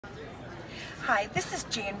Hi, this is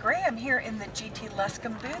Jann Gray. I'm here in the GT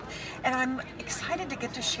Luscombe booth, and I'm excited to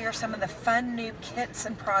get to share some of the fun new kits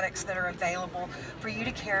and products that are available for you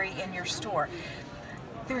to carry in your store.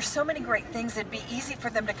 There's so many great things, it'd be easy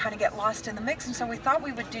for them to kind of get lost in the mix, and so we thought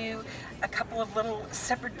we would do a couple of little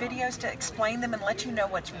separate videos to explain them and let you know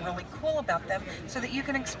what's really cool about them so that you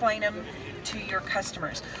can explain them to your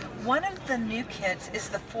customers. One of the new kits is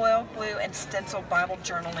the foil glue and stencil Bible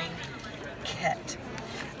journaling kit.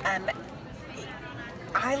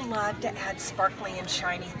 I love to add sparkly and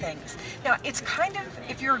shiny things. Now, it's kind of,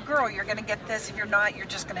 if you're a girl, you're going to get this. If you're not, you're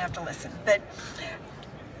just going to have to listen. But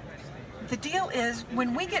the deal is,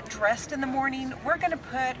 when we get dressed in the morning, we're going to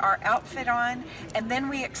put our outfit on and then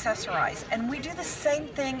we accessorize. And we do the same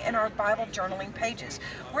thing in our Bible journaling pages.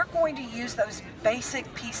 We're going to use those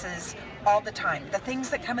basic pieces all the time. The things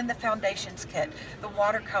that come in the foundations kit, the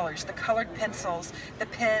watercolors, the colored pencils, the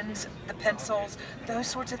pens, the pencils, those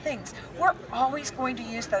sorts of things. We're always going to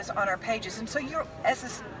use those on our pages. And so you're, as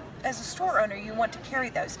a store owner, you want to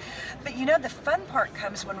carry those. But you know, the fun part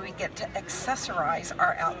comes when we get to accessorize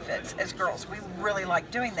our outfits as girls. We really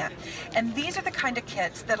like doing that. And these are the kind of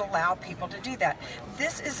kits that allow people to do that.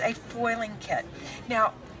 This is a foiling kit.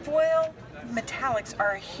 Now, foil metallics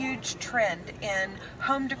are a huge trend in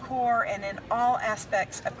home decor and in all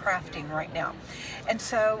aspects of crafting right now. And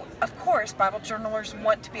so, of course, Bible journalers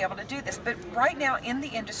want to be able to do this. But right now in the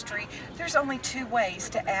industry, there's only two ways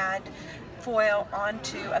to add foil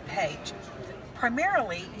onto a page.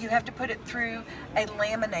 Primarily, you have to put it through a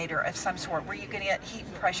laminator of some sort where you can get heat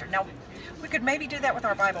and pressure. Now, we could maybe do that with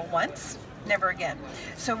our Bible once, never again.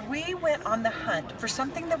 So we went on the hunt for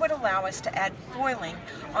something that would allow us to add foiling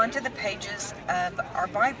onto the pages of our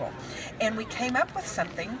Bible. And we came up with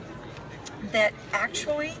something that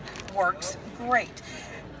actually works great.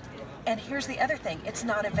 And here's the other thing, it's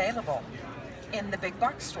not available in the big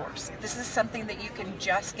box stores. This is something that you can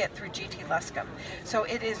just get through GT Luscombe. So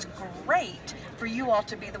it is great for you all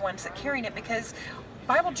to be the ones that carrying it, because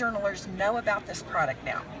Bible journalers know about this product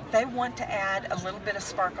now. They want to add a little bit of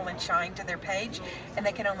sparkle and shine to their page, and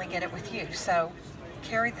they can only get it with you. So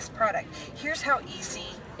carry this product. Here's how easy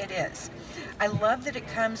it is. I love that it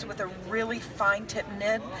comes with a really fine tip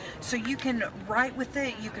nib, so you can write with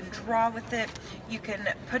it, you can draw with it, you can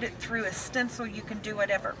put it through a stencil, you can do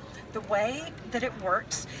whatever. The way that it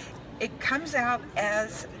works, it comes out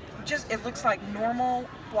as just, it looks like normal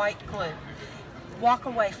white glue. Walk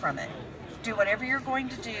away from it. Do whatever you're going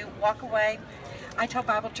to do, walk away. I tell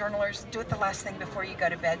Bible journalers, do it the last thing before you go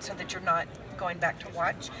to bed so that you're not going back to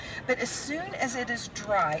watch. But as soon as it is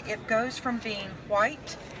dry, it goes from being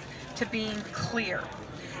white to being clear.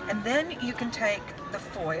 And then you can take the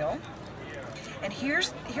foil, and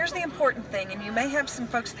here's the important thing, and you may have some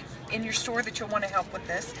folks in your store that you'll want to help with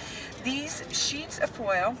this. These sheets of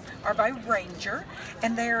foil are by Ranger,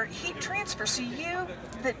 and they're heat transfer, so you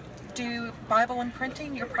that do Bible and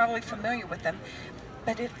printing, you're probably familiar with them,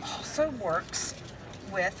 but it also works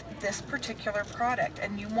with this particular product.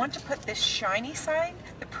 And you want to put this shiny side,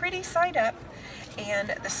 the pretty side up,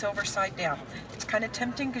 and the silver side down. It's kind of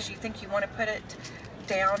tempting because you think you want to put it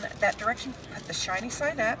down that direction. Put the shiny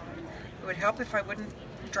side up. It would help if I wouldn't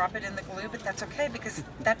drop it in the glue, but that's okay because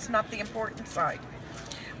that's not the important side.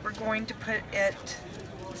 We're going to put it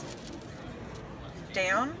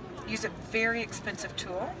down. Use a very expensive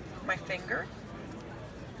tool, my finger,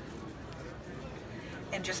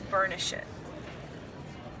 and just burnish it.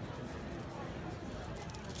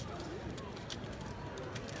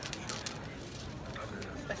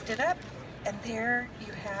 Lift it up, and there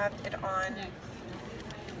you have it on.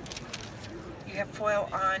 You have foil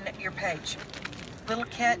on your page. Little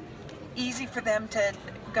kit, easy for them to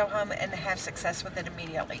go home and have success with it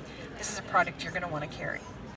immediately. This is a product you're going to want to carry.